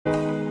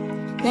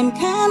Them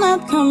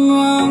cannot come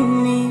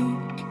wrong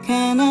me,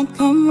 cannot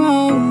come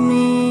wrong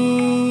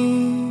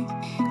me.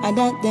 I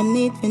that them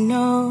need to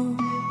know.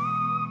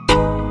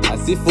 I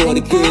see for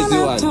the crazy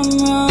one. Come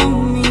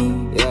wrong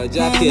me, Yo,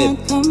 jacket.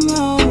 come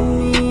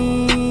wrong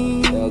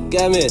me. Yo,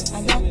 get it.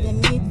 I that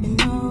them need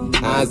to know.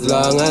 As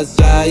long as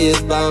Jah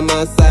is by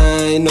my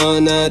side,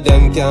 none of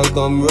them can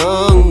come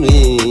wrong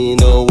me.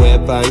 No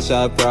weapon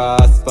shall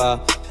prosper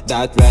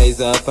that rise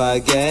up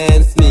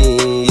against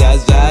me.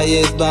 As Jah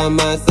is by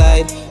my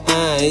side,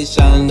 I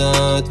shall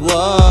not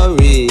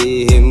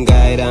worry. Him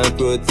guide and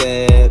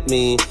protect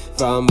me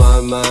from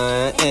all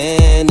my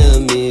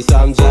enemies.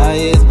 Some Jah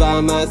is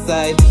by my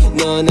side,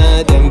 none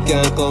of them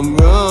can come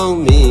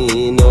wrong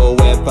me. No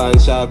weapon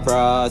shall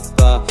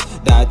prosper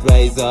that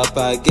rise up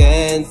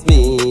against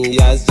me.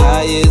 As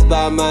Jah is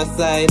by my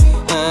side,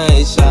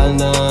 I shall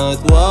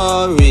not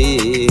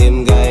worry.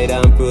 Him guide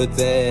and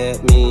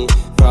protect me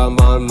from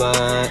all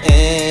my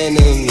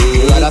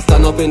enemies. Rather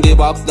stand up in the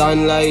box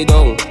than lie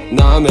down.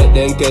 Now make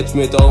them catch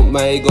me without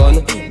my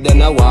gun.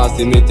 Then I want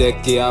see me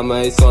take care of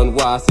my son.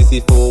 Want see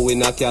four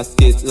in a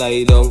casket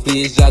lie down.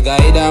 Please Jah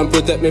guide and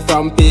protect me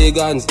from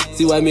pagans.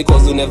 See why me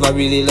cause you never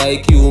really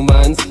like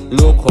humans.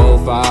 Look how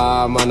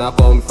far man I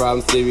come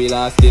from. Still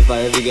last if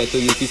I ever get to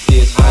UP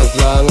station.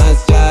 As long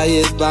as Jah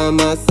is by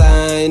my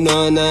side,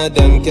 none of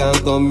them can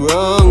come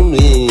wrong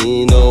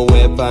me. No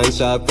weapon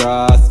shall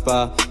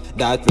prosper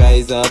that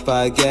rise up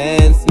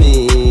against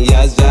me.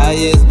 As Jah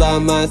is by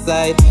my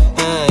side,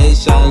 I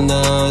shall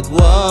not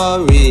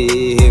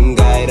worry. Him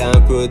guide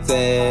and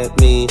protect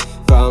me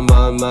from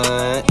all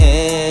my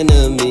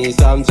enemies.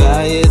 Some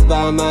Jah is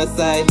by my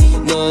side,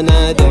 none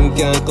of them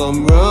can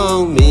come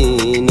wrong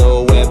me.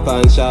 No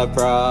weapon shall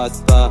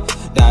prosper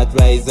that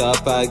rise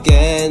up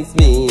against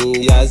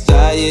me. As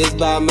Jah is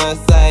by my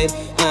side,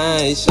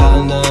 I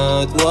shall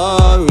not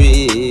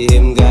worry.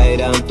 Him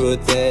guide and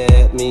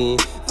protect me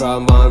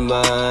from all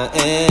my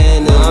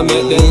enemies. Nah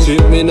make them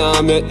trip me,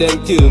 nah make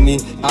them kill me.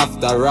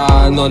 After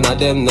all, none of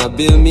them nah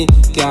build me.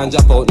 Can't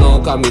drop out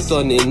now cause me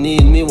son they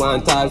need me.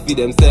 Want all for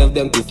themselves,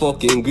 them too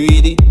fucking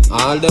greedy.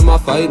 All them a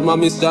fight,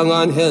 mommy strong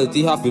and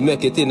healthy. Have to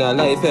make it in a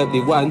life, help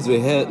the ones who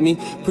help me.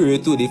 Pray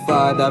to the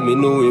Father, me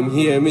know him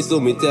hear me.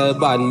 So me tell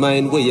bad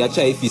mind where you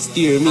try to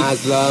steer me.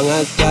 As long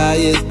as Jah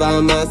is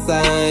by my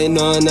side,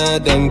 none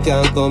of them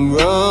can come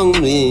wrong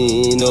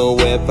me. No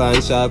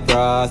weapon shall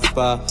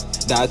prosper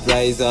that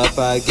rise up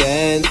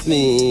against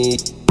me.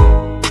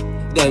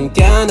 Them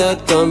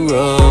cannot come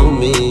wrong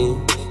me,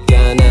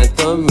 cannot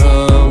come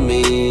wrong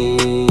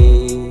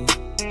me.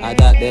 I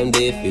that them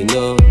they fi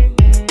know.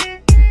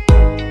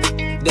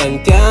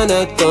 Them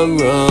cannot come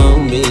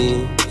wrong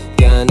me,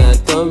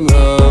 cannot come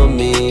wrong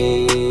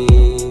me.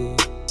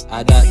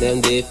 I that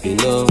them they fi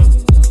know.